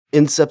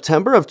In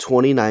September of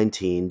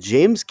 2019,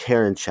 James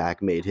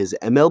Karinchak made his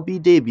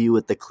MLB debut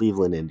with the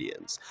Cleveland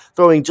Indians,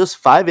 throwing just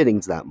 5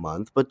 innings that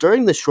month, but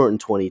during the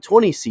shortened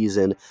 2020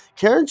 season,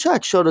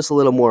 Karinchak showed us a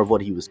little more of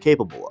what he was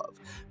capable of,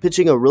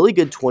 pitching a really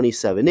good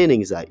 27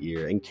 innings that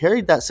year and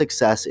carried that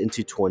success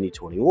into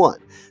 2021,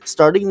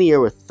 starting the year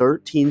with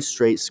 13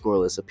 straight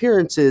scoreless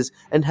appearances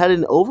and had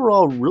an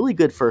overall really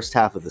good first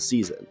half of the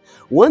season.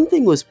 One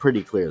thing was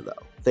pretty clear though.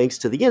 Thanks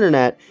to the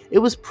internet, it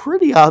was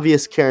pretty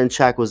obvious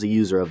Karinchak was a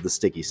user of the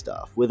sticky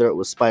stuff, whether it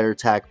was spider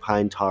tack,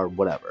 pine tar,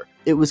 whatever.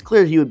 It was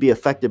clear he would be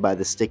affected by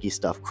the sticky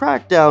stuff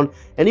crackdown,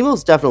 and he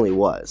most definitely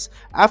was.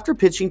 After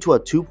pitching to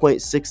a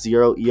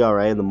 2.60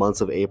 ERA in the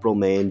months of April,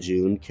 May, and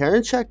June,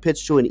 Karinchak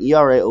pitched to an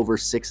ERA over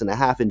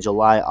 6.5 in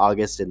July,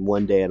 August, and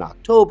 1 day in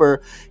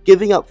October,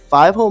 giving up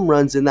 5 home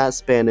runs in that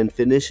span and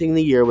finishing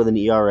the year with an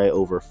ERA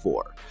over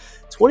 4.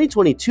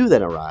 2022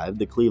 then arrived,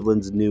 the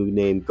Cleveland's new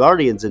name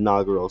Guardians'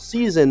 inaugural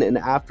season, and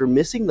after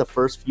missing the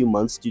first few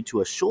months due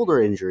to a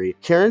shoulder injury,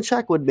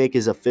 Karinchak would make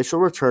his official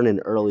return in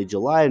early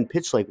July and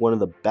pitch like one of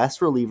the best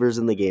relievers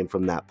in the game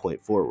from that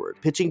point forward,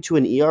 pitching to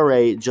an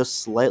ERA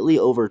just slightly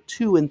over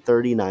 2 in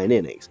 39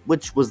 innings,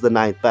 which was the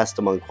 9th best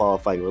among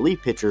qualifying relief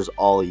pitchers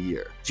all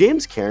year.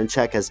 James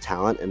Karinchak has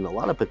talent and a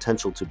lot of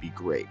potential to be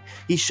great.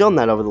 He's shown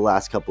that over the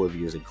last couple of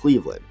years in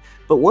Cleveland.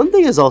 But one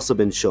thing has also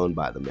been shown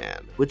by the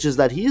man, which is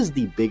that he is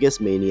the biggest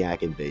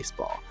maniac in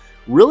baseball.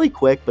 Really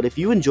quick, but if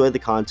you enjoy the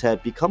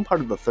content, become part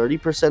of the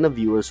 30% of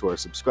viewers who are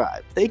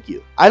subscribed. Thank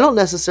you. I don't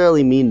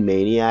necessarily mean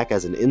maniac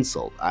as an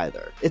insult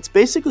either. It's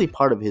basically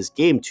part of his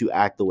game to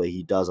act the way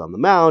he does on the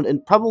mound,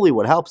 and probably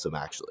what helps him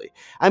actually.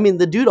 I mean,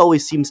 the dude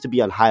always seems to be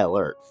on high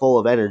alert, full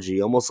of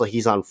energy, almost like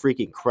he's on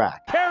freaking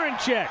crack.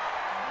 Karinchak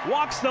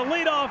walks the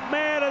leadoff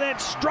man and then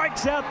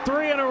strikes out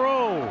 3 in a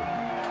row.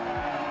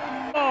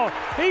 Oh,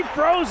 he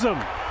throws him,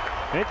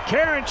 and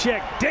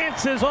Karinchak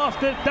dances off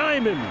the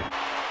diamond.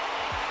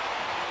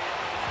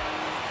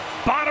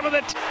 Bottom of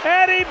the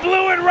and he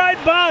blew it right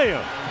by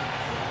him.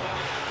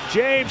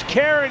 James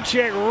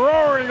Karinchak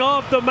roaring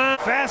off the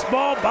mound.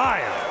 Fastball by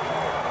him.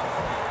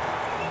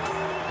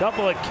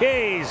 Couple of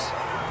Ks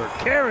for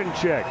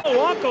Karinchak.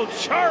 Oh, Uncle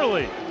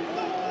Charlie.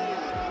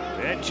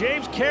 And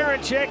James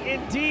Karinchak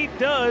indeed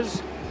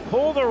does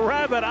pull the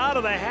rabbit out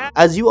of the hat.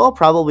 As you all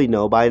probably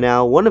know by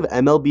now, one of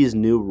MLB's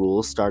new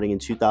rules starting in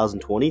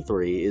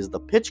 2023 is the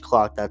pitch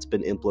clock that's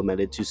been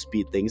implemented to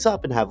speed things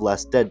up and have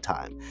less dead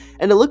time,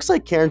 and it looks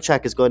like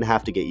Karinchak is going to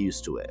have to get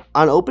used to it.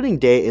 On opening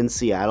day in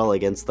Seattle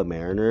against the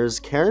Mariners,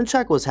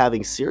 Karinchak was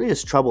having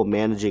serious trouble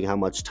managing how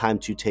much time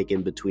to take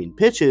in between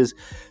pitches,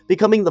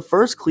 becoming the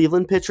first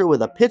Cleveland pitcher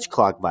with a pitch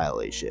clock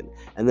violation,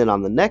 and then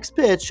on the next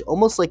pitch,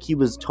 almost like he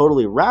was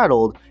totally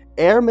rattled,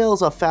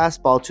 airmails a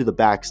fastball to the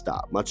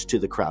backstop, much to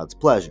the crowd's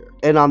pleasure.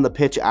 And on the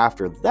pitch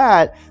after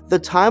that, the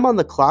time on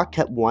the clock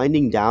kept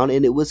winding down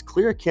and it was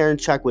clear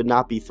Karinchak would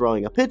not be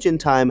throwing a pitch in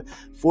time,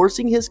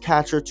 forcing his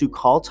catcher to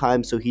call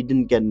time so he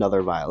didn't get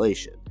another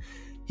violation.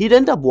 He'd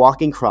end up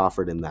walking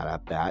Crawford in that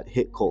at-bat,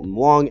 hit Colton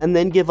Wong, and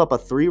then give up a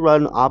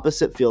 3-run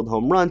opposite field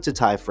home run to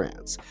tie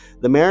France.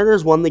 The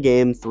Mariners won the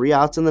game 3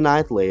 outs in the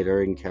 9th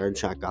later, and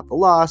Karinchak got the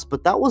loss,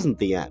 but that wasn't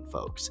the end,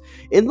 folks.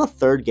 In the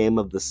 3rd game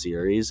of the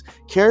series,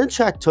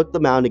 Karinchak took the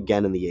mound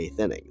again in the 8th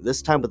inning,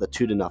 this time with a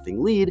 2-0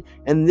 lead,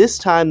 and this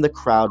time the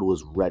crowd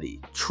was ready,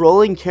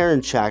 trolling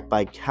Karinchak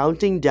by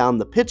counting down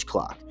the pitch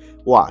clock.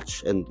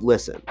 Watch and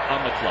listen.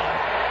 On the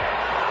clock.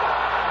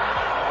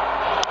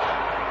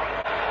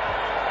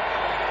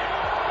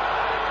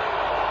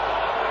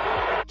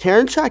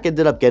 Karinchak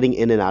ended up getting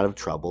in and out of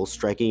trouble,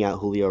 striking out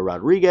Julio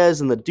Rodriguez,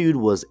 and the dude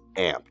was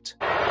amped.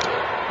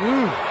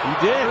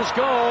 He did. Let's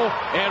go.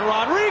 And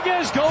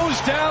Rodriguez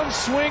goes down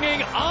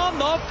swinging on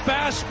the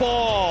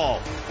fastball.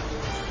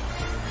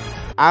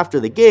 After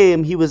the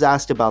game, he was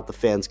asked about the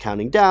fans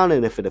counting down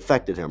and if it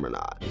affected him or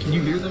not. Can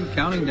you hear them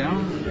counting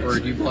down, or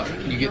do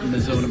you get in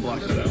the zone and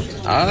block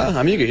it out?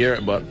 I mean, you can hear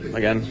it, but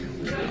again,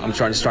 I'm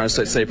trying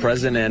to stay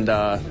present and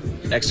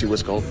execute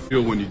what's called.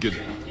 Feel when you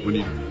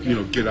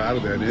get out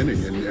of that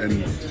inning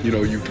and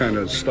you kind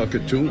of stuck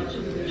it to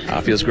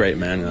him. Feels great,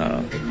 man.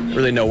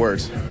 Really no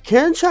words.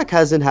 Karinchak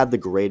hasn't had the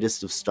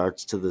greatest of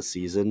starts to the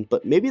season,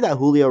 but maybe that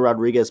Julio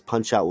Rodriguez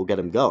punch-out will get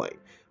him going.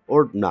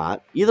 Or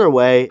not. Either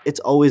way,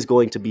 it's always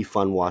going to be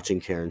fun watching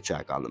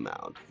Karinchak on the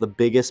mound, the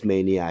biggest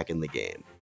maniac in the game.